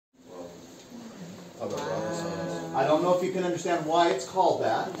I don't know if you can understand why it's called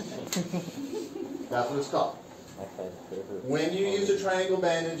that. That's what it's called. When you use a triangle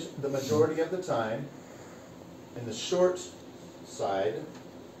bandage, the majority of the time, in the short side,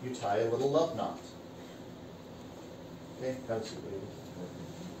 you tie a little love knot. Okay,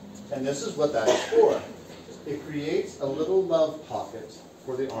 and this is what that is for. It creates a little love pocket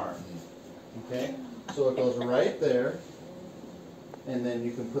for the arm. Okay, so it goes right there, and then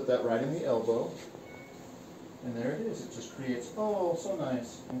you can put that right in the elbow, and there it is. It just creates, oh, so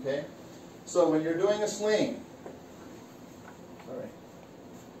nice. Okay, so when you're doing a sling, sorry,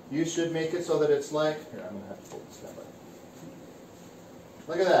 you should make it so that it's like, here, I'm going to have to pull this down.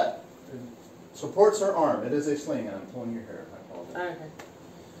 Look at that. It supports our arm. It is a sling, and I'm pulling your hair. I apologize. Okay.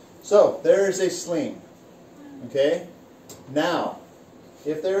 So, there is a sling. Okay? Now,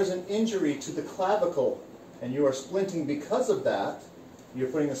 if there is an injury to the clavicle and you are splinting because of that, you're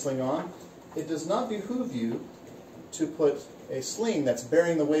putting the sling on, it does not behoove you to put a sling that's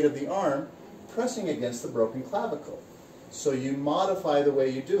bearing the weight of the arm pressing against the broken clavicle. So you modify the way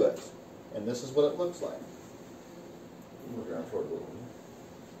you do it. And this is what it looks like. Move around forward a little bit.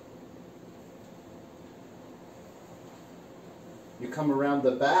 You come around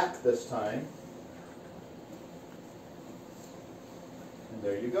the back this time, and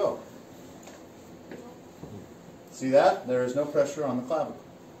there you go. See that? There is no pressure on the clavicle.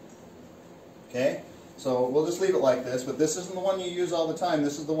 Okay? So we'll just leave it like this, but this isn't the one you use all the time.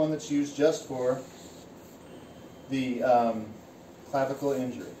 This is the one that's used just for the clavicle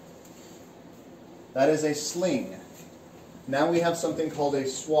injury. That is a sling. Now we have something called a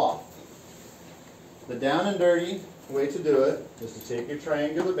swath. The down and dirty way to do it is to take your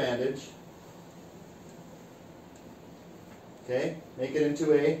triangular bandage, okay, make it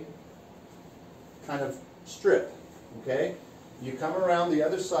into a kind of strip, okay? You come around the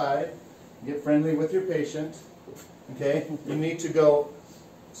other side, get friendly with your patient, okay? You need to go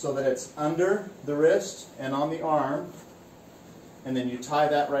so that it's under the wrist and on the arm, and then you tie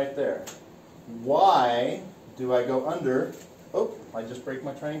that right there. Why do I go under? Oh, I just break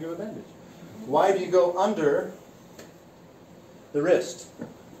my triangular bandage. Why do you go under the wrist?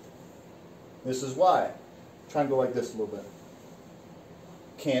 This is why. Try and go like this a little bit.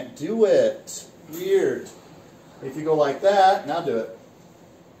 Can't do it. Weird. If you go like that, now do it.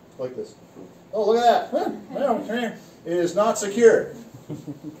 Like this. Oh, look at that. It is not secure.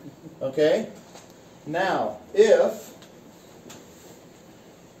 Okay? Now, if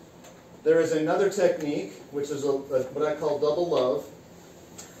there is another technique, which is what I call double love,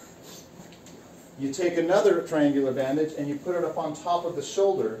 you take another triangular bandage and you put it up on top of the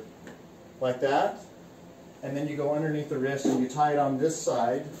shoulder, like that, and then you go underneath the wrist and you tie it on this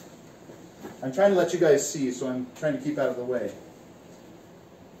side. I'm trying to let you guys see, so I'm trying to keep out of the way.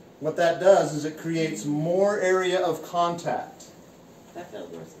 What that does is it creates more area of contact. That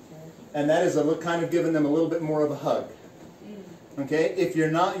felt more secure. And that is kind of giving them a little bit more of a hug. Okay? If you're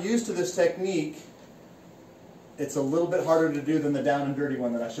not used to this technique, it's a little bit harder to do than the down and dirty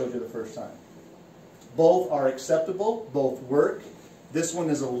one that I showed you the first time. Both are acceptable, both work. This one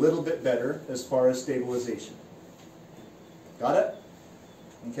is a little bit better as far as stabilization. Got it?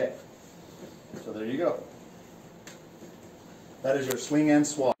 Okay. So there you go. That is your sling and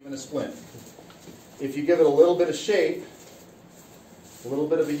swap in a splint. If you give it a little bit of shape, a little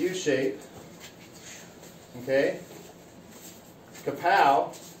bit of a U shape, okay,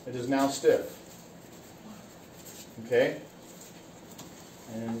 kapow, it is now stiff. Okay?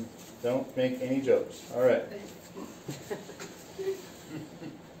 And don't make any jokes. All right.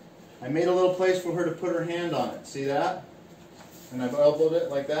 I made a little place for her to put her hand on it. See that? And I've elbowed it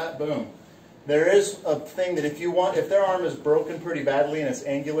like that. Boom. There is a thing that if their arm is broken pretty badly and it's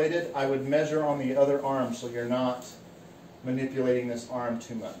angulated, I would measure on the other arm so you're not manipulating this arm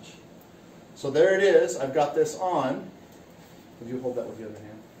too much. So there it is. I've got this on. Would you hold that with the other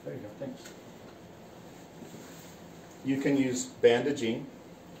hand? There you go. Thanks. You can use bandaging.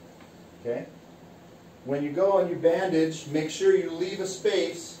 Okay? When you go and you bandage, make sure you leave a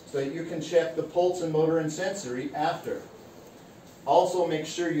space so that you can check the pulse and motor and sensory after. Also make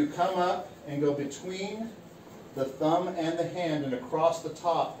sure you come up and go between the thumb and the hand and across the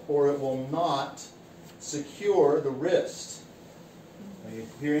top, or it will not secure the wrist. Are you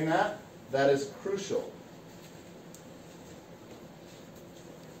hearing that? That is crucial.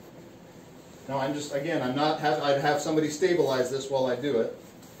 Now I'd have somebody stabilize this while I do it.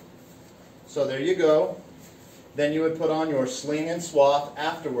 So there you go. Then you would put on your sling and swath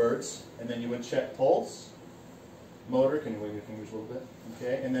afterwards, and then you would check pulse, motor, can you wave your fingers a little bit?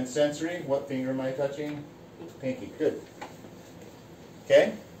 Okay, and then sensory, what finger am I touching? Pinky, good.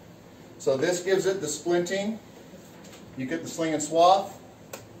 Okay? So this gives it the splinting. You get the sling and swath,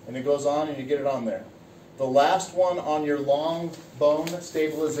 and it goes on and you get it on there. The last one on your long bone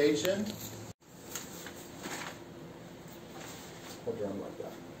stabilization, hold your arm like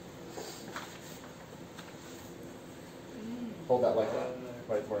that. Hold that like that,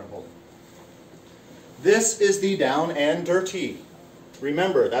 right where I'm holding. This is the down and dirty.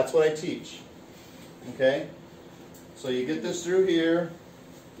 Remember, that's what I teach. Okay? So you get this through here.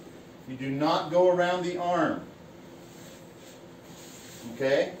 You do not go around the arm.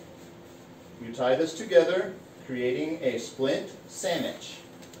 Okay? You tie this together, creating a splint sandwich.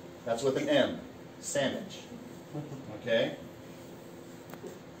 That's with an M. Sandwich. Okay?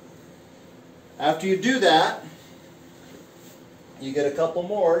 After you do that, you get a couple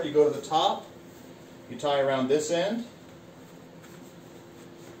more. You go to the top. You tie around this end.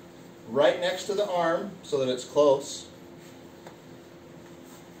 Right next to the arm so that it's close.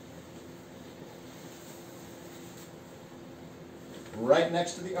 Right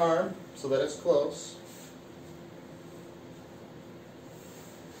next to the arm so that it's close.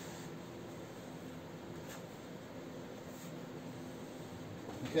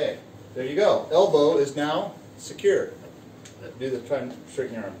 Okay, there you go. Elbow is now secure. Try and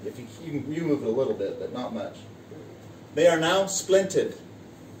straighten your arm. If you move it a little bit, but not much. They are now splinted.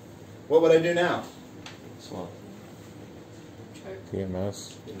 What would I do now? Swap.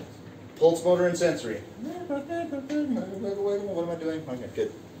 TMS. Pulse motor and sensory. What am I doing? Okay,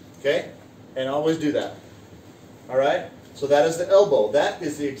 good. Okay? And always do that. Alright? So that is the elbow. That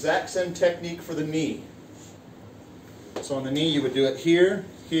is the exact same technique for the knee. So on the knee you would do it here,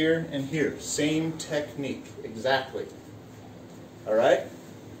 here, and here. Same technique. Exactly. Alright?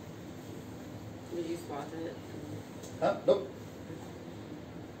 Would you swath it? Huh? Nope.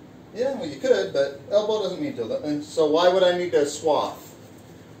 Yeah, well you could, but elbow doesn't need to. And so why would I need a swath?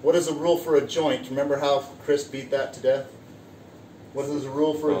 What is the rule for a joint? Remember how Chris beat that to death? What is the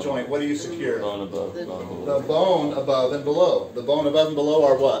rule for a joint? What do you secure? Bone above, The bone The below. bone above and below. The bone above and below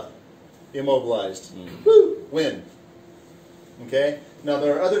are what? Immobilized. Woo! Win. Okay? Now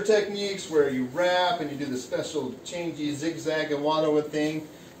there are other techniques where you wrap and you do the special changey zigzag and waterwood thing,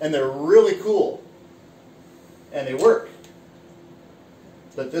 and they're really cool. And they work.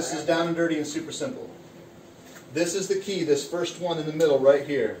 But this is down and dirty and super simple. This is the key, this first one in the middle right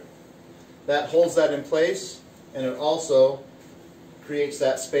here. That holds that in place, and it also creates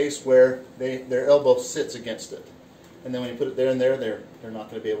that space where their elbow sits against it. And then when you put it there and there, they're not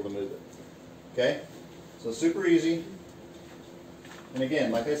going to be able to move it. Okay? So super easy. And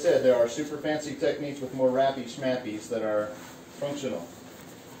again, like I said, there are super fancy techniques with more rappy schmappies that are functional.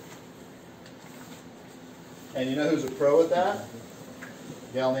 And you know who's a pro at that?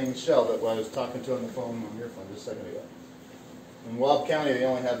 A gal named Michelle that I was talking to on the phone on your phone just a second ago. In Wab County, they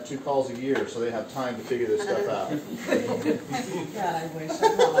only have 2 calls a year, so they have time to figure this stuff out. God, I wish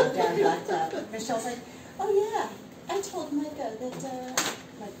I called my dad backed up. Michelle's like, oh yeah, I told Micah that,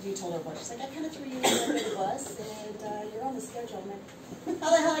 like you told her what? She's like, I kind of threw you in the bus, and you're on the schedule. I'm like, how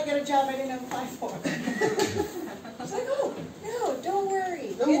the hell I got a job I didn't apply for? She's like, oh, no, don't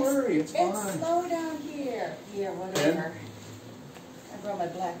worry. Don't worry, it's fine. It's slow down here. Yeah, whatever. I brought my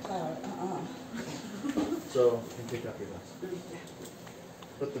black cloud. So, you can take off your glasses.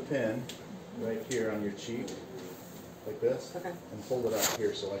 Put the pen right here on your cheek, like this, Okay. and hold it out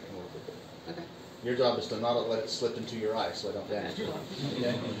here so I can work with it. Okay. Your job is to not let it slip into your eye so I don't damage it.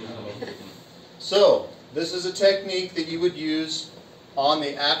 Okay? So, this is a technique that you would use on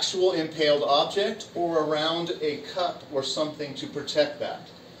the actual impaled object or around a cut or something to protect that.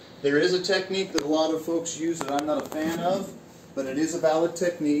 There is a technique that a lot of folks use that I'm not a fan of, but it is a valid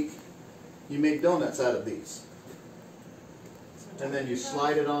technique. You make donuts out of these. And then you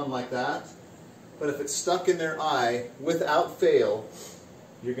slide it on like that. But if it's stuck in their eye, without fail,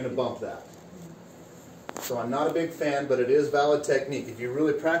 you're going to bump that. So I'm not a big fan, but it is valid technique. If you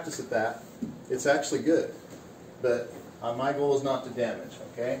really practice at that, it's actually good. But my goal is not to damage,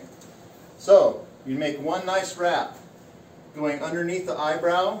 okay? So, you make one nice wrap going underneath the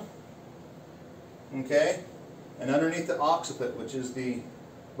eyebrow, okay? And underneath the occiput, which is the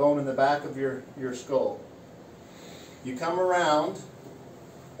bone in the back of your skull. You come around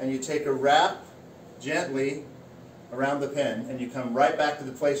and you take a wrap gently around the pen and you come right back to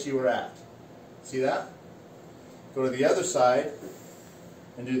the place you were at. See that? Go to the other side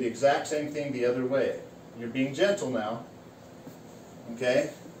and do the exact same thing the other way. You're being gentle now.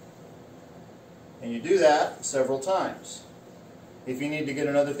 Okay? And you do that several times. If you need to get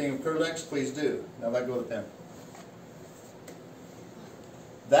another thing of Curlex, please do. Now let go of the pen.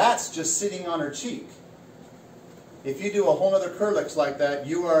 That's just sitting on her cheek. If you do a whole other Curlex like that,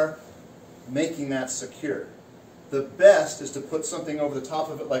 you are making that secure. The best is to put something over the top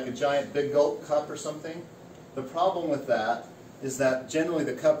of it like a giant Big Gulp cup or something. The problem with that is that generally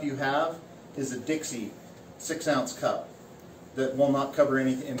the cup you have is a Dixie 6-ounce cup that will not cover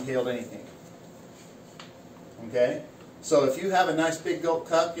anything, impaled anything. Okay? So if you have a nice Big Gulp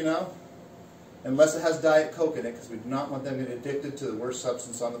cup, you know, unless it has Diet Coke in it, because we do not want them to get addicted to the worst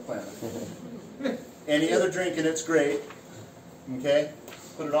substance on the planet. Any other drink in it's great. Okay?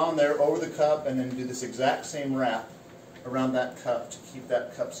 Put it on there over the cup and then do this exact same wrap around that cup to keep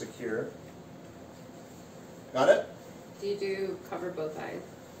that cup secure. Got it? Do you do cover both eyes?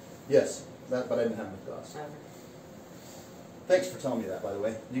 Yes, but I didn't have enough glass. Okay. Thanks for telling me that, by the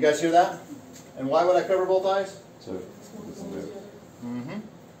way. You guys hear that? And why would I cover both eyes? So, it's a move. Mm-hmm.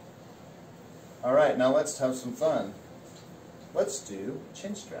 All right, now let's have some fun. Let's do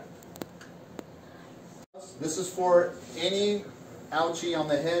chin strap. This is for any ouchie on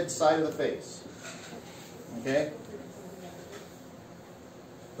the head, side of the face. Okay?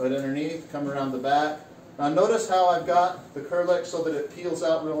 Put underneath, come around the back. Now notice how I've got the curlex so that it peels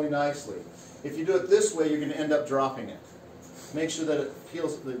out really nicely. If you do it this way, you're going to end up dropping it. Make sure that it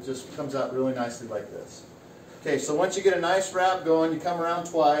peels, it just comes out really nicely like this. Okay, so once you get a nice wrap going, you come around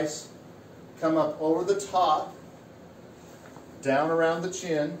twice, come up over the top, down around the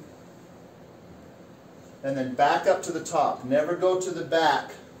chin, and then back up to the top. Never go to the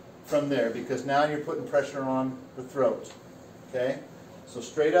back from there because now you're putting pressure on the throat. Okay? So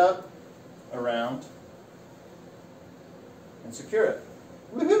straight up, around, and secure it.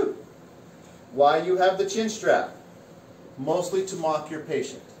 Woohoo! Why you have the chin strap? Mostly to mock your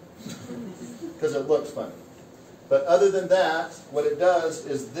patient. Because it looks funny. But other than that, what it does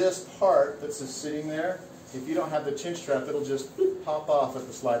is this part that's just sitting there, if you don't have the chin strap, it'll just pop off at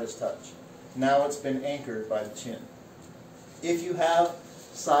the slightest touch. Now it's been anchored by the chin. If you have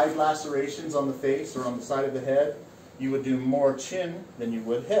side lacerations on the face or on the side of the head, you would do more chin than you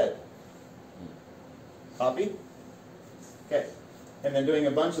would head. Copy? Okay. And then doing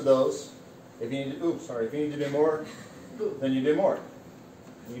a bunch of those, if you need to, if you need to do more, then you do more.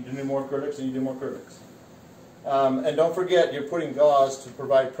 You need to do more curlics, then you do more curlics. And don't forget, you're putting gauze to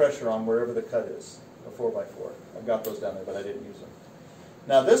provide pressure on wherever the cut is, a 4x4. I've got those down there, but I didn't use them.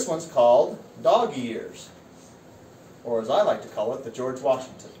 Now this one's called doggy ears, or as I like to call it, the George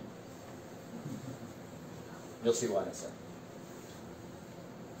Washington. You'll see why in a second.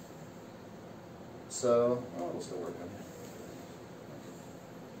 So, we'll still work on it.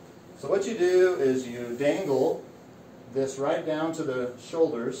 So what you do is you dangle this right down to the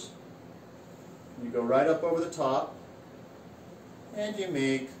shoulders. You go right up over the top, and you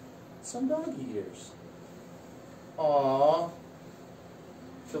make some doggy ears. Aww.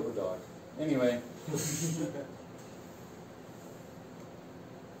 Kill the dog. Anyway.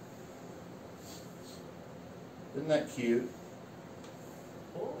 Isn't that cute?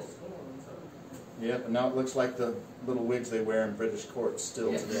 Yep, and now it looks like the little wigs they wear in British courts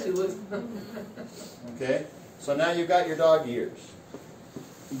still today. Okay, so now you've got your dog ears.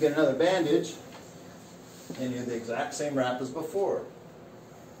 You get another bandage, and you do the exact same wrap as before.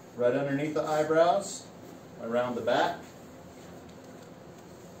 Right underneath the eyebrows, around the back.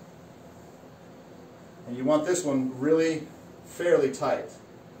 And you want this one really fairly tight.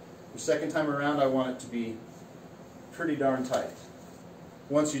 The second time around, I want it to be pretty darn tight.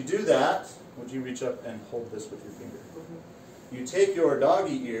 Once you do that, would you reach up and hold this with your finger? You take your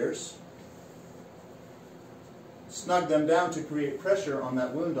doggy ears, snug them down to create pressure on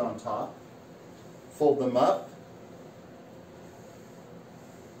that wound on top, fold them up,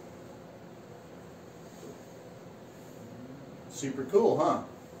 super cool, huh?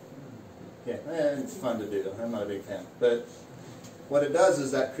 Yeah, it's fun to do. I'm not a big fan. But what it does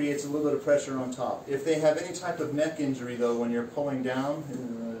is that creates a little bit of pressure on top. If they have any type of neck injury, though, when you're pulling down,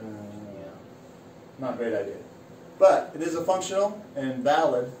 not a great idea. But it is a functional and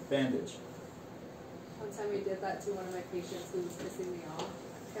valid bandage. One time we did that to one of my patients who was pissing me off.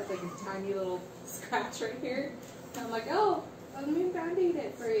 He had like a tiny little scratch right here. And I'm like, oh, let me band-aid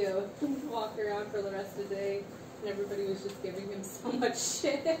it for you. Walk around for the rest of the day. And everybody was just giving him so much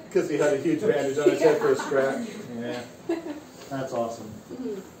shit. Because he had a huge bandage on his head for a scratch. Yeah. That's awesome.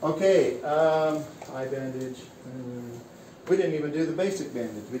 Okay, eye bandage. We didn't even do the basic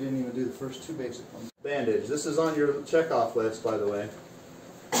bandage. We didn't even do the first two basic ones. Bandage. This is on your checkoff list, by the way.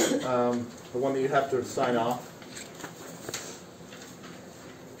 The one that you have to sign off.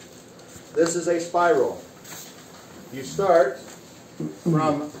 This is a spiral. You start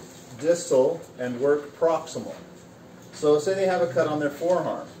from distal and work proximal. So say they have a cut on their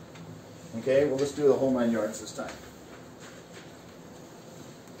forearm. Okay, well let's do the whole 9 yards this time.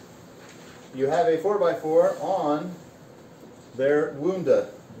 you have a 4x4 on their wounda.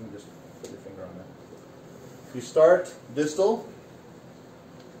 You can just put your finger on that. You start distal,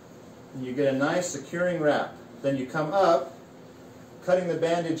 and you get a nice securing wrap. Then you come up, cutting the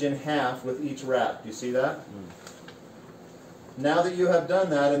bandage in half with each wrap. Do you see that? Now that you have done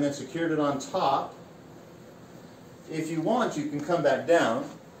that and then secured it on top, if you want, you can come back down,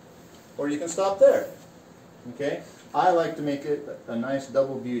 or you can stop there. Okay? I like to make it a nice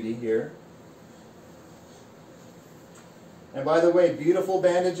double beauty here. And by the way, beautiful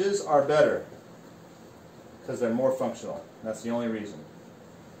bandages are better because they're more functional. That's the only reason.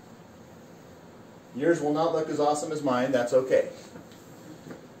 Yours will not look as awesome as mine. That's okay.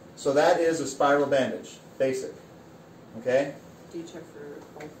 So that is a spiral bandage, basic. Okay? Do you check for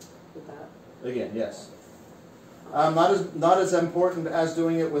both with that? Again, yes. Not as important as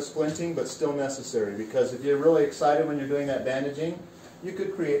doing it with splinting, but still necessary, because if you're really excited when you're doing that bandaging, you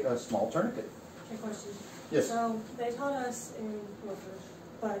could create a small tourniquet. A question. Yes. So they taught us in Woodford,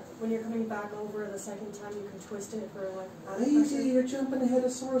 but when you're coming back over the second time, you can twist it for like. Easy, you're jumping ahead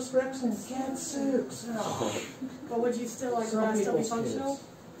of Source Rex and Gadzooks. Oh. But would you still like Some that still be people's functional?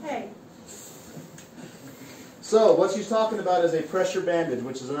 kids. Hey. So what she's talking about is a pressure bandage,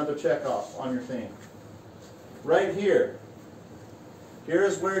 which is another checkoff on your thing. Right here. Here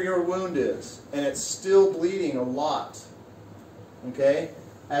is where your wound is, and it's still bleeding a lot. Okay?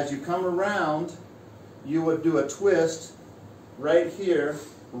 As you come around, you would do a twist right here,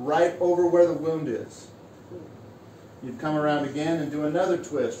 right over where the wound is. You'd come around again and do another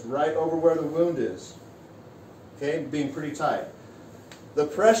twist right over where the wound is. Okay? Being pretty tight. The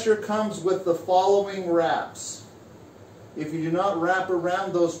pressure comes with the following wraps. If you do not wrap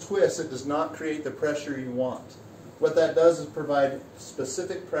around those twists, it does not create the pressure you want. What that does is provide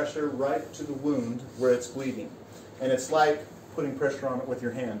specific pressure right to the wound where it's bleeding. And it's like putting pressure on it with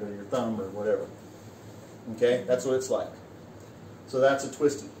your hand or your thumb or whatever. Okay? That's what it's like. So that's a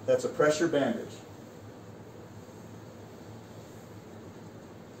twisted. That's a pressure bandage.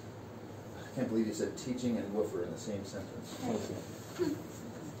 I can't believe you said teaching and woofer in the same sentence.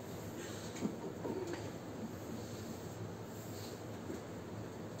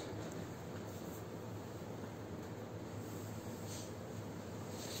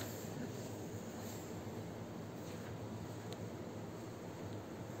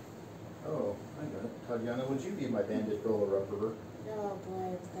 Oh, I got it. Tatiana, would you be my bandage roller upper? Oh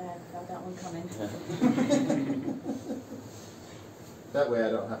boy, got that one coming. That way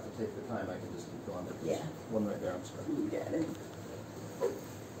I don't have to take the time. I can just keep going. Yeah. One right there. I'm sorry. You got it.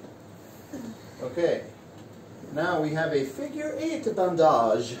 Okay. Now we have a figure 8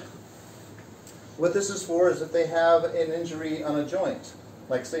 bandage. What this is for is if they have an injury on a joint,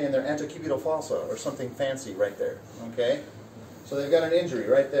 like say in their antecubital fossa or something fancy right there. Okay? So they've got an injury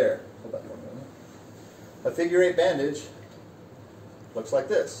right there. Hold on 1 minute. A figure 8 bandage looks like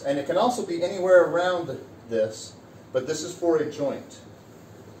this. And it can also be anywhere around this, but this is for a joint.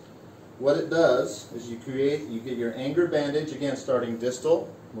 What it does is you get your anchor bandage, again starting distal,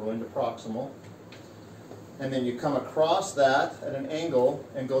 going to proximal, and then you come across that at an angle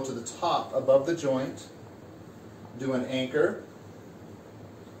and go to the top above the joint, do an anchor,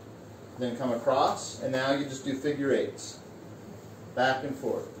 then come across, and now you just do figure 8s, back and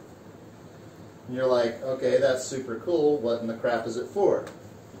forth. And you're like, okay, that's super cool, what in the crap is it for?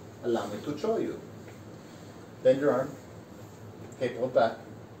 Allow me to show you. Bend your arm. Okay, pull it back.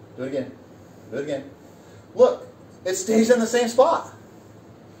 Do it again. Do it again. Look, it stays in the same spot.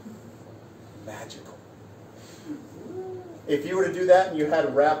 Magical. If you were to do that and you had a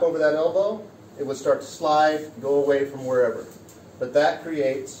wrap over that elbow, it would start to slide, go away from wherever. But that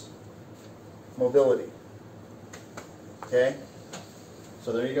creates mobility. Okay?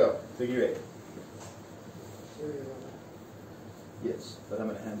 So there you go. Figure 8. Yes, but I'm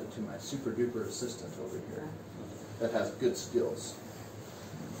going to hand it to my super duper assistant over here that has good skills.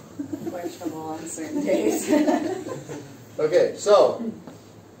 Questionable on certain days. Okay, so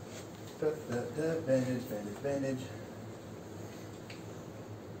bandage, bandage, bandage.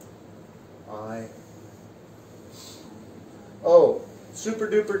 Oh, super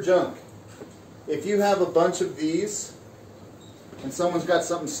duper junk. If you have a bunch of these and someone's got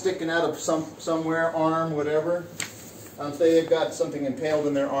something sticking out of somewhere, arm, whatever, say they've got something impaled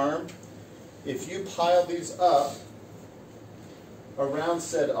in their arm, if you pile these up around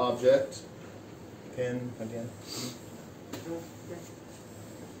said object, pin again.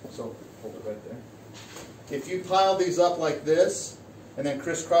 So hold it right there. If you pile these up like this, and then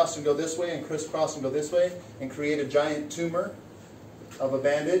crisscross and go this way, and crisscross and go this way, and create a giant tumor of a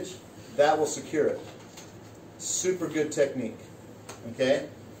bandage, that will secure it. Super good technique. Okay?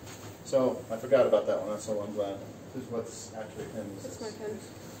 So I forgot about that one. That's so I'm glad. This is what's actually in this. That's my pen.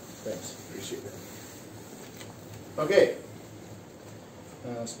 Thanks. Appreciate it. Okay.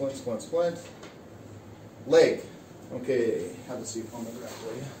 Splint, splint, splint. Leg. Okay. Have a seat on the ground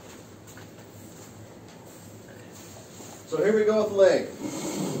for you. So here we go with leg.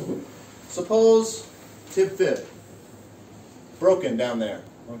 Suppose tib fib. Broken down there.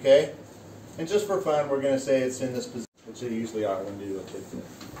 Okay? And just for fun, we're going to say it's in this position, which they usually are when you do a tib fib.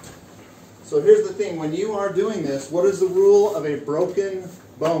 So here's the thing. When you are doing this, what is the rule of a broken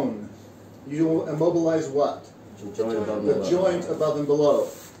bone? You will immobilize what? The joint above The joint above and below.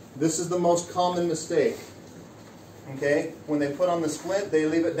 This is the most common mistake. Okay? When they put on the splint, they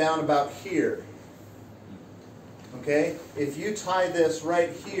leave it down about here. Okay? If you tie this right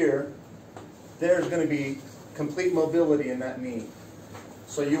here, there's going to be complete mobility in that knee.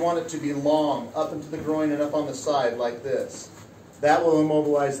 So you want it to be long, up into the groin and up on the side like this. That will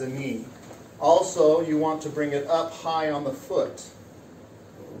immobilize the knee. Also, you want to bring it up high on the foot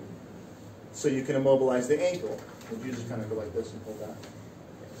so you can immobilize the ankle. You just kind of go like this and pull back.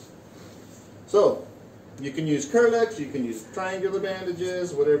 So, you can use Kerlix, you can use triangular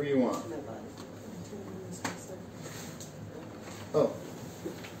bandages, whatever you want. Oh,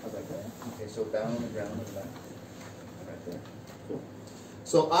 I like that. Okay, so down on the ground and back. Right there. Cool.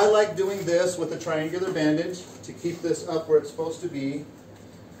 So I like doing this with a triangular bandage to keep this up where it's supposed to be.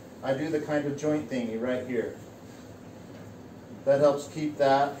 I do the kind of joint thingy right here. That helps keep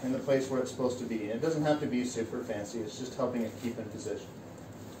that in the place where it's supposed to be. And it doesn't have to be super fancy, it's just helping it keep in position.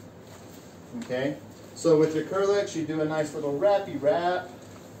 Okay? So with your Kerlix, you do a nice little wrappy wrap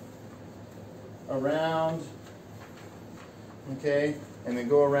around. Okay? And then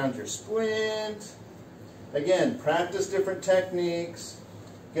go around your splint. Again, practice different techniques.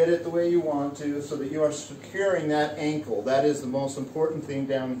 Get it the way you want to so that you are securing that ankle. That is the most important thing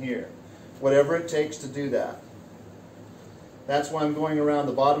down here. Whatever it takes to do that. That's why I'm going around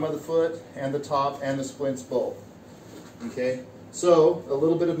the bottom of the foot and the top and the splints both. Okay? So, a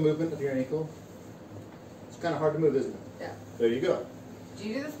little bit of movement of your ankle. It's kind of hard to move, isn't it? Yeah. There you go. Do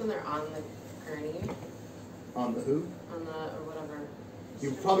you do this when they're on the gurney? On the who? On the, or whatever?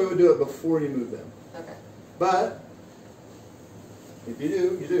 You probably would do it before you move them. Okay. But, if you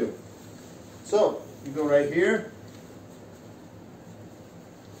do, you do. So, you go right here.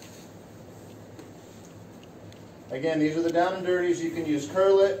 Again, these are the down and dirties. You can use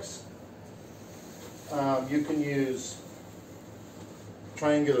Kerlix. You can use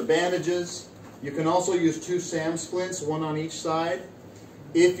triangular bandages. You can also use 2 SAM splints, one on each side.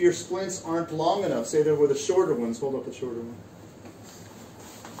 If your splints aren't long enough, say they were the shorter ones, hold up the shorter one.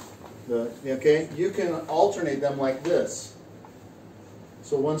 Okay, you can alternate them like this.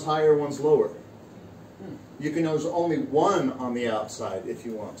 So one's higher, one's lower. You can use only one on the outside if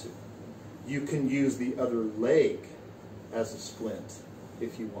you want to. You can use the other leg as a splint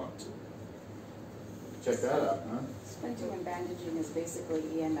if you want to. Check that out, huh? Splinting and bandaging is basically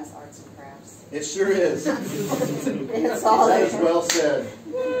EMS arts and crafts. It sure is. It's all That is well said.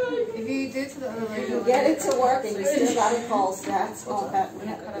 If you do it to the other leg, You get it to work and you still got a pulse. That's all that. When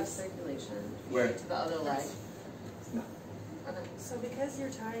you cut off circulation, Where? to the other leg. No. Okay. So because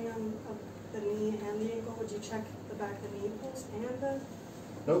you're tying on the knee and the ankle, would you check the back of the knee pulse and the?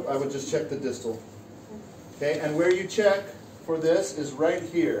 Nope, I would just check the distal. Okay, and where you check for this is right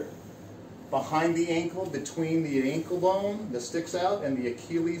here. Behind the ankle, between the ankle bone that sticks out and the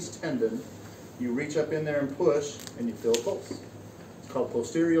Achilles tendon. You reach up in there and push, and you feel a pulse. It's called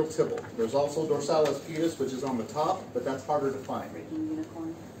posterior tibal. There's also dorsalis pedis, which is on the top, but that's harder to find. Freaking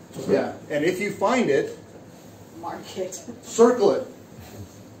unicorn. Yeah, and if you find it, Mark it. circle it.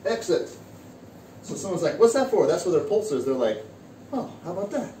 Exit. So someone's like, what's that for? That's where their pulse is. They're like, oh, how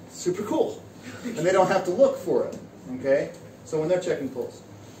about that? Super cool. And they don't have to look for it. Okay? So when they're checking pulse.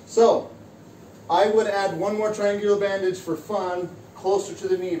 So, I would add one more triangular bandage for fun, closer to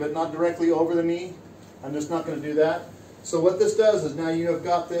the knee, but not directly over the knee. I'm just not going to do that. So what this does is now you have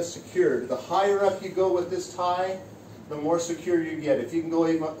got this secured. The higher up you go with this tie, the more secure you get. If you can go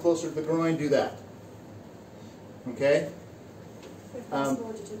even up closer to the groin, do that. Okay? If possible,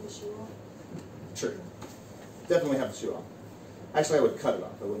 would you take the shoe off? Sure. Definitely have the shoe off. Actually, I would cut it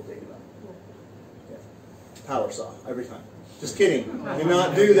off. I wouldn't take it off. Yeah. Power saw, every time. Just kidding. Do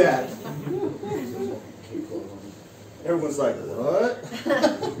not do that. Everyone's like, what?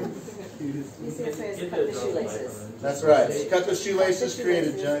 You see it says cut the shoelaces. That's right. Cut the shoelaces, create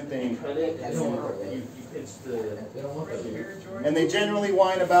a joint thing. And they generally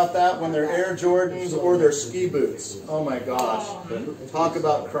whine about that when they're Air Jordans or their ski boots. Oh my gosh. Talk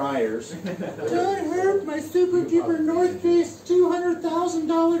about criers. I hurt my super duper North Face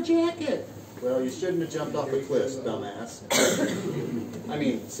 $200,000 jacket. Well, you shouldn't have jumped off a cliff, dumbass. I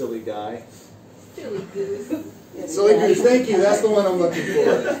mean, silly guy. Silly goose. Silly goose, thank you. That's the one I'm looking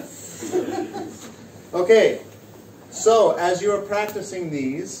for. Okay, so as you are practicing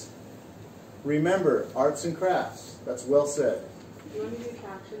these, remember, arts and crafts. That's well said. Do you want to do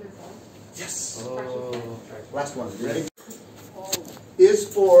traction as well? Yes. Oh. Last one. Ready? Is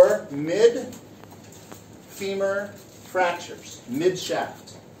for mid-femur fractures,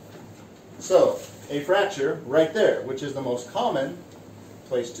 mid-shaft. So, a fracture right there, which is the most common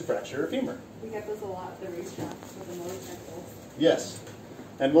place to fracture a femur. We get this a lot at the racetrack with the motorcycles. Yes.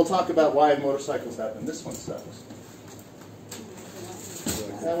 And we'll talk about why motorcycles happen. This one sucks.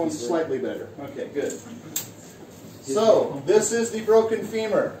 That one's slightly better. Okay, good. So, this is the broken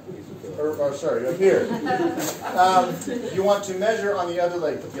femur. Or sorry, up here. You want to measure on the other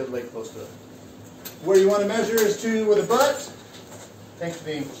leg. Put the other leg close to it. Where you want to measure is to with a butt. Thanks to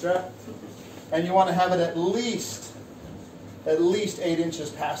the ankle strap. And you want to have it at least 8 inches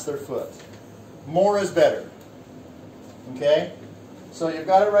past their foot. More is better. Okay? So you've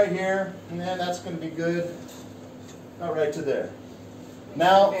got it right here, and then that's going to be good. Not right to there.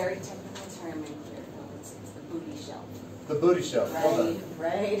 Now, Very technical term in here. It's the booty shelf. the booty shelf. Hold on.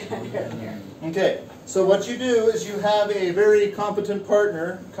 Right under there. Okay, so what you do is you have a very competent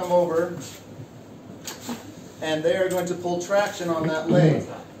partner come over, and they are going to pull traction on that leg.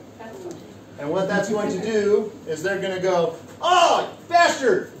 And what that's going to do is they're going to go, "Oh,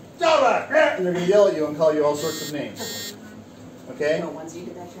 bastard! And they're going to yell at you and call you all sorts of names. Okay? So once you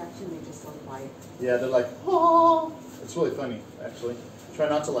get that traction, they just go quiet. Yeah, they're like, "Oh!" It's really funny, actually. Try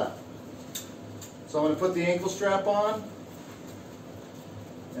not to laugh. So I'm going to put the ankle strap on,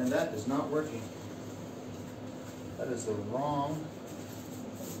 and that is not working. That is the wrong.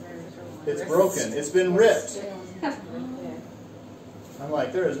 It's broken. It's been ripped. I'm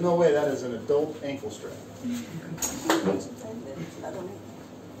like, there is no way that is an adult ankle strap.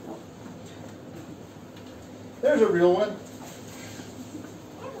 There's a real one.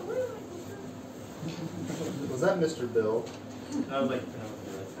 Was that Mr. Bill? I would like to know.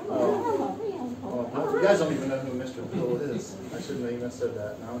 Oh, well, you guys don't even know who Mr. Bill is. I shouldn't have even said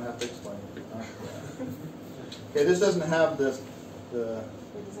that. Now I'm going to have to explain it. Okay, this doesn't have the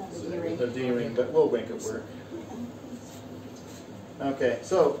D-ring, but we'll make it work. Okay,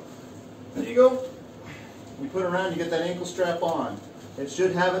 so there you go. You put it around, you get that ankle strap on. It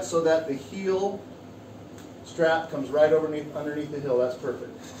should have it so that the heel strap comes right underneath the heel. That's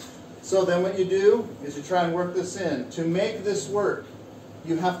perfect. So then what you do is you try and work this in. To make this work,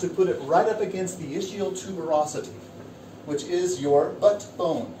 you have to put it right up against the ischial tuberosity, which is your butt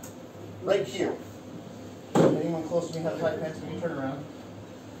bone, right here. Anyone close to me have tight pants? Can you turn around?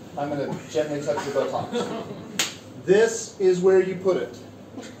 I'm going to gently touch your buttocks. This is where you put it.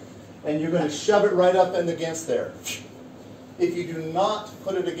 And you're going to shove it right up and against there. If you do not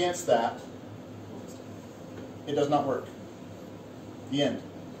put it against that, it does not work. The end.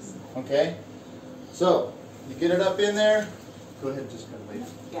 Okay? So, you get it up in there. Go ahead and just kind of leave.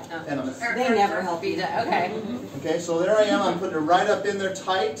 Yeah. And They never help you. Okay. okay, so there I am. I'm putting it right up in there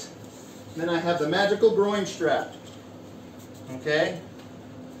tight. Then I have the magical groin strap. Okay?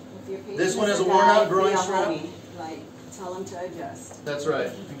 This one is a worn out groin strap. Like, tell them to adjust. That's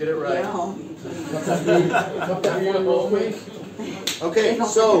right. You get it right. Yeah. Okay,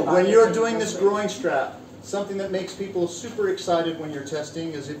 so when you're doing this groin strap, something that makes people super excited when you're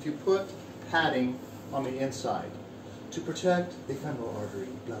testing is if you put padding on the inside to protect the femoral artery,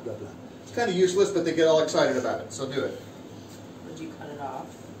 blah, blah, blah. It's kind of useless, but they get all excited about it, so do it. Would you cut it off?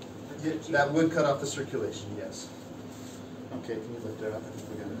 That would cut off the circulation, yes. Okay, can you lift it up? I think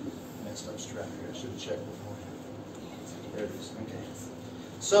we got a messed up strap here. I should have checked before. There it is. Okay.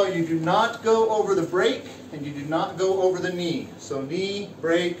 So you do not go over the break, and you do not go over the knee. So knee,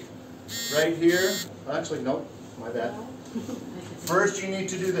 break, right here. Actually, nope. My bad. First, you need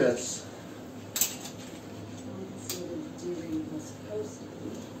to do this.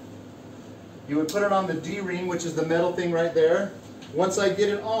 You would put it on the D-ring, which is the metal thing right there. Once I get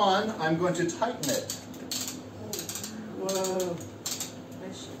it on, I'm going to tighten it. Whoa.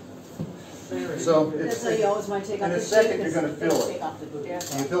 So That's why you always want to take off in the a second shoe, you're going to feel take it. off the boot. Yeah.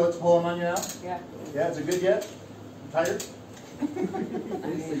 You feel it's pulling on you now? Yeah. Yeah, is it good yet? Tired? You're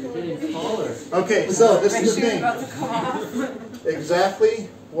getting smaller. Okay, so this is the Shoe's thing. about to come off. Exactly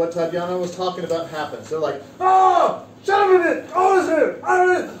what Tatiana was talking about happens. They're like, oh, shut up a minute, oh,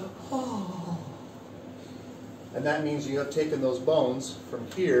 this oh. And that means you have taken those bones from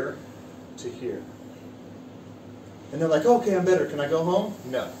here to here. And they're like, okay, I'm better. Can I go home?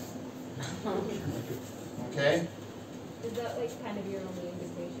 No. Okay? Is that like kind of your only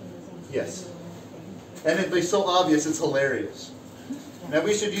indication or something? Yes. And it'd be so obvious, it's hilarious. Now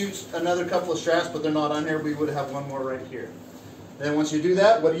we should use another couple of straps, but they're not on here. We would have one more right here. Then once you do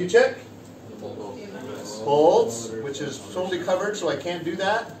that, what do you check? Bolts, which is totally covered, so I can't do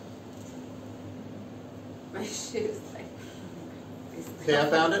that. My shoes like. Okay, I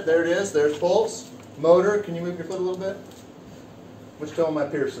found it. There it is. There's bolts. Motor. Can you move your foot a little bit? Which toe am I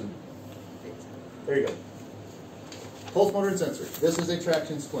piercing? There you go. Pulse motor and sensor. This is a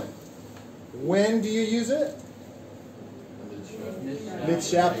traction splint. When do you use it?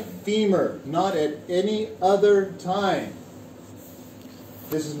 Mid-shaft femur. Not at any other time.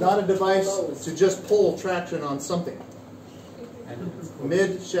 This is not a device to just pull traction on something.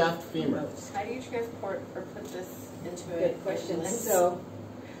 Mid-shaft femur. How do you transport or put this into a Good question. So,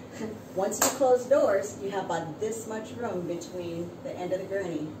 once you close doors, you have about this much room between the end of the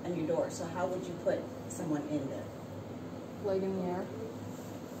gurney and your door. So how would you put someone in there? Leg in the air.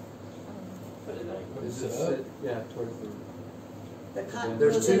 Put it up. Is it sit? Yeah, towards the. The cot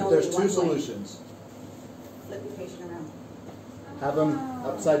There's goes in two. only There's one two way. solutions. Flip the patient around. Have them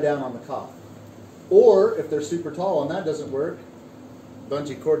upside down on the cot. Or if they're super tall and that doesn't work,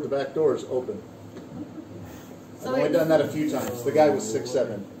 bungee cord the back doors open. I've only done that a few times. The guy was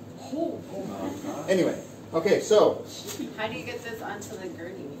 6'7". Anyway, okay, so How do you get this onto the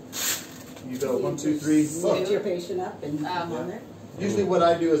gurney? you go 1, 2, 3. Lift Look. your patient up and come on there. Usually what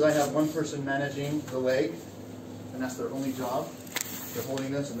I do is I have one person managing the leg, and that's their only job. They're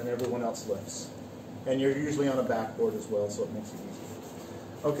holding this, and then everyone else lifts. And you're usually on a backboard as well, so it makes it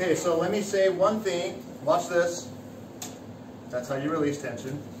easy. Okay, so let me say one thing. Watch this. That's how you release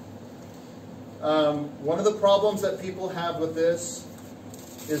tension. One of the problems that people have with this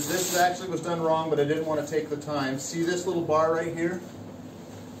is this actually was done wrong, but I didn't want to take the time. See this little bar right here?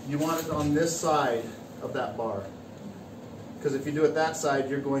 You want it on this side of that bar. Because if you do it that side,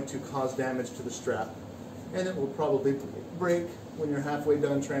 you're going to cause damage to the strap. And it will probably break when you're halfway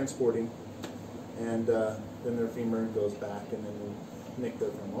done transporting. And then their femur goes back, and then they nick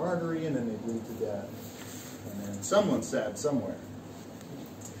their femoral artery, and then they bleed to death. And then someone's sad somewhere.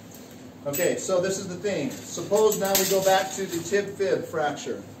 Okay, so this is the thing. Suppose now we go back to the tib-fib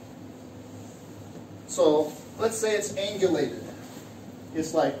fracture. So let's say it's angulated.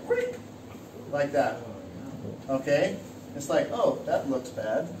 It's like that. Okay? It's like, oh, that looks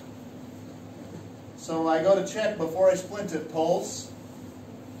bad. So I go to check before I splint it. Pulse.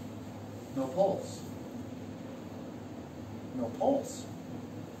 No pulse. No pulse.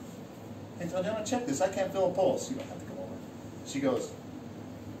 Hey, Tatiana, check this. I can't feel a pulse. You don't have to come over. She goes,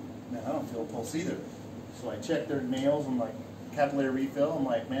 man, I don't feel a pulse either. So I check their nails and like capillary refill. I'm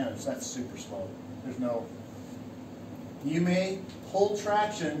like, man, that's super slow. There's no. You may pull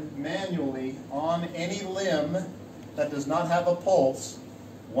traction manually on any limb that does not have a pulse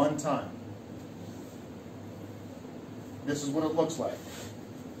one time. This is what it looks like.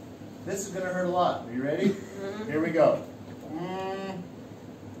 This is going to hurt a lot. Are you ready? Mm-hmm. Here we go.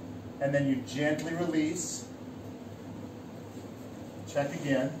 And then you gently release. Check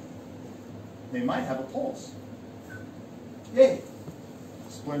again. They might have a pulse. Yay!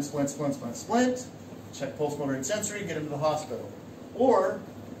 Splint, splint, splint, splint, splint. Check pulse motor and sensory, get them to the hospital. Or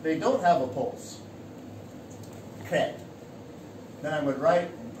they don't have a pulse. Okay. Then I would write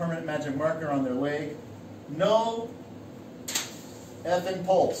a permanent magic marker on their leg. No effing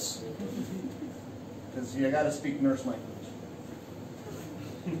pulse. Because you got to speak nurse language.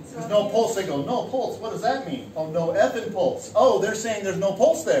 There's no pulse. They go, no pulse. What does that mean? Oh, no effing pulse. Oh, they're saying there's no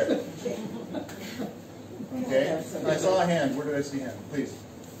pulse there. Okay. I saw a hand. Where did I see a hand? Please. Do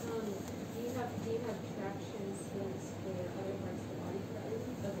you have traction splints for other parts of the body for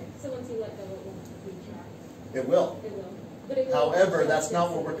everything? Okay. So once you let go, it won't retract. It will. It will. But it will. However, that's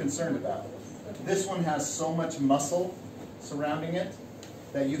not what we're concerned about. Okay. This one has so much muscle surrounding it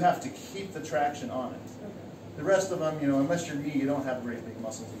that you have to keep the traction on it. Okay. The rest of them, you know, unless you're me, you don't have great big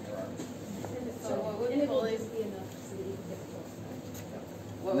muscles in your arms. So what would and it will pulling, just be enough so that you can get the pulse back.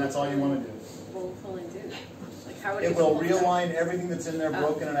 what And that's all you want to do. What would pulling do? Like how would It will pull back? realign everything that's in there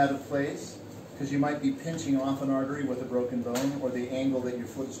broken and out of place, because you might be pinching off an artery with a broken bone, or the angle that your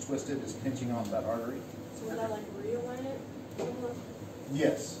foot is twisted is pinching off that artery. So would that like realign it?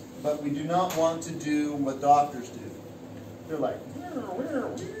 Yes, but we do not want to do what doctors do. They're like,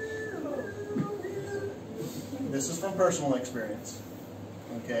 this is from personal experience.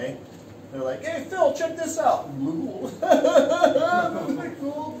 Okay? They're like, hey Phil, check this out. Isn't that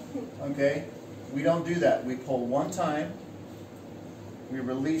cool? Okay? We don't do that. We pull one time. We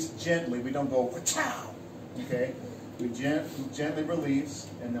release gently. We don't go chow. Okay? We gently release,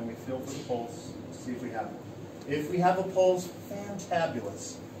 and then we feel for the pulse to see if we have it. If we have a pulse,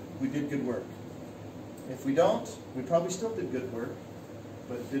 fantabulous. We did good work. If we don't, we probably still did good work,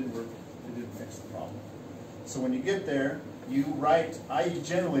 but it didn't work. It didn't fix the problem. So when you get there, you write. I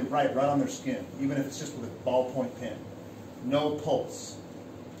generally write right on their skin, even if it's just with a ballpoint pen. No pulse.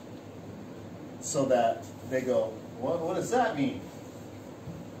 So that they go, what does that mean?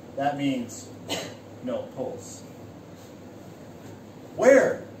 That means no pulse.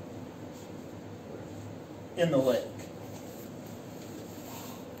 Where? In the lake.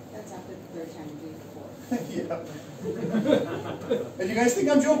 That's after the third time you do it before. Yeah. And you guys think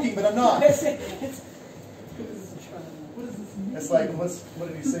I'm joking, but I'm not. It's like, what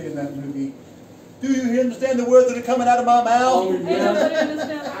did he say in that movie? Do you understand the words that are coming out of my mouth?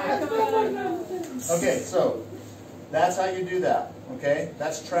 Okay, so that's how you do that. Okay,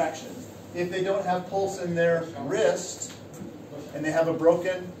 that's traction. If they don't have pulse in their wrist and they have a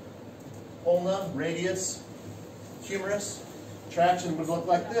broken ulna, radius, humerus, traction would look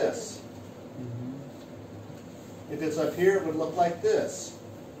like this. If it's up here, it would look like this.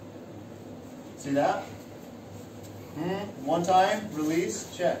 See that? One time, release,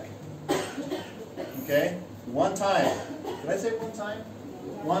 check. Okay? One time. Did I say one time?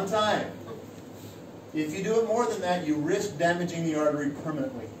 One time. If you do it more than that, you risk damaging the artery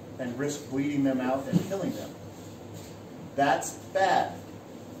permanently and risk bleeding them out and killing them. That's bad.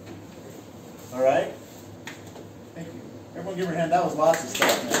 All right? Thank you. Everyone give her a hand. That was lots of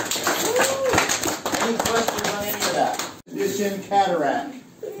stuff, man. Any questions on any of that? Condition cataract.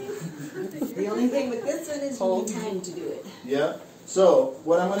 The only thing with this one is you need time to do it. Yeah. So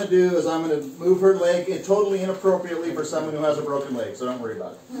what I'm going to do is I'm going to move her leg totally inappropriately for someone who has a broken leg, so don't worry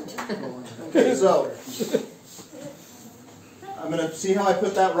about it. Okay, so I'm going to see how I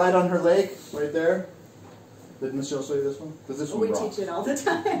put that right on her leg, right there. Did Michelle show you this one? Because this one We teach it all the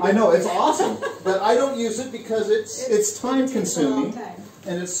time. I know, it's awesome, but I don't use it because it's time consuming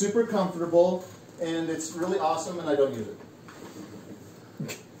and it's super comfortable and it's really awesome and I don't use it.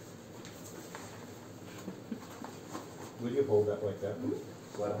 Will you hold that like that?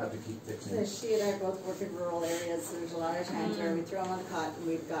 So I don't have to keep fixing it. She and I both work in rural areas, so there's a lot of times where we throw them on the cot and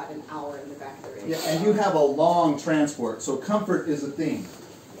we've got an hour in the back of the rig. Yeah, and you have a long transport, so comfort is a thing.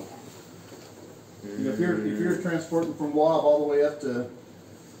 You know, if you're transporting from Wob all the way up to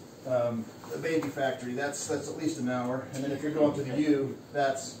the baby factory, that's at least an hour, and then if you're going to the U,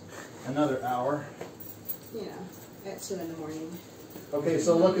 that's another hour. Yeah, at 2 in the morning. Okay,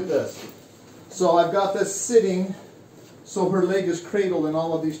 so look at this. So I've got this sitting. So her leg is cradled in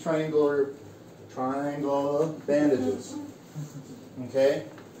all of these triangular bandages. Okay?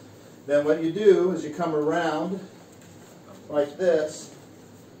 Then what you do is you come around like this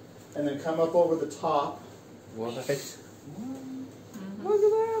and then come up over the top. What? Look at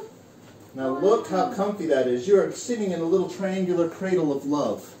that. Now look how comfy that is. You are sitting in a little triangular cradle of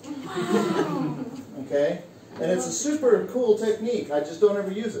love. Okay? And it's a super cool technique. I just don't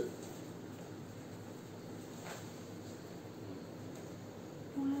ever use it.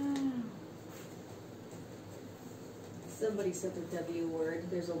 Somebody said the W word.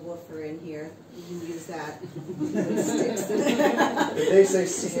 There's a woofer in here. You can use that. Did they say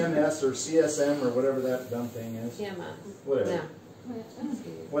CMS or CSM or whatever that dumb thing is? Gamma. Whatever. No.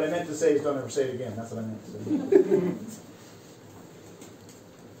 What I meant to say is don't ever say it again. That's what I meant to say.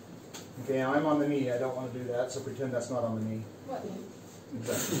 Okay, now I'm on the knee. I don't want to do that, so pretend that's not on the knee. What?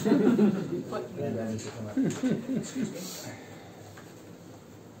 Exactly. And that needs to come up. Excuse me.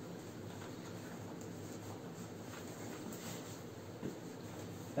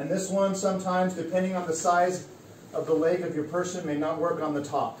 And this one, sometimes, depending on the size of the leg of your person, may not work on the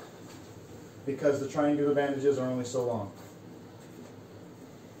top because the triangular bandages are only so long.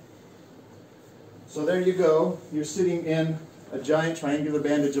 So there you go. You're sitting in a giant triangular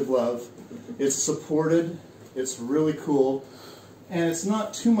bandage of love. It's supported. It's really cool. And it's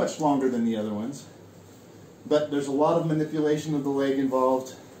not too much longer than the other ones. But there's a lot of manipulation of the leg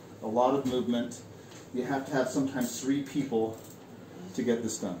involved, a lot of movement. You have to have sometimes 3 people to get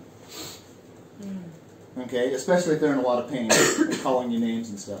this done. Okay, especially if they're in a lot of pain and calling you names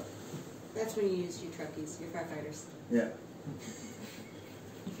and stuff. That's when you use your truckies, your firefighters. Yeah.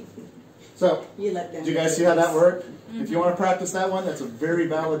 So, You let them. did you guys see how that worked? If you want to practice that one, that's a very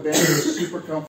valid bandage, super comfortable.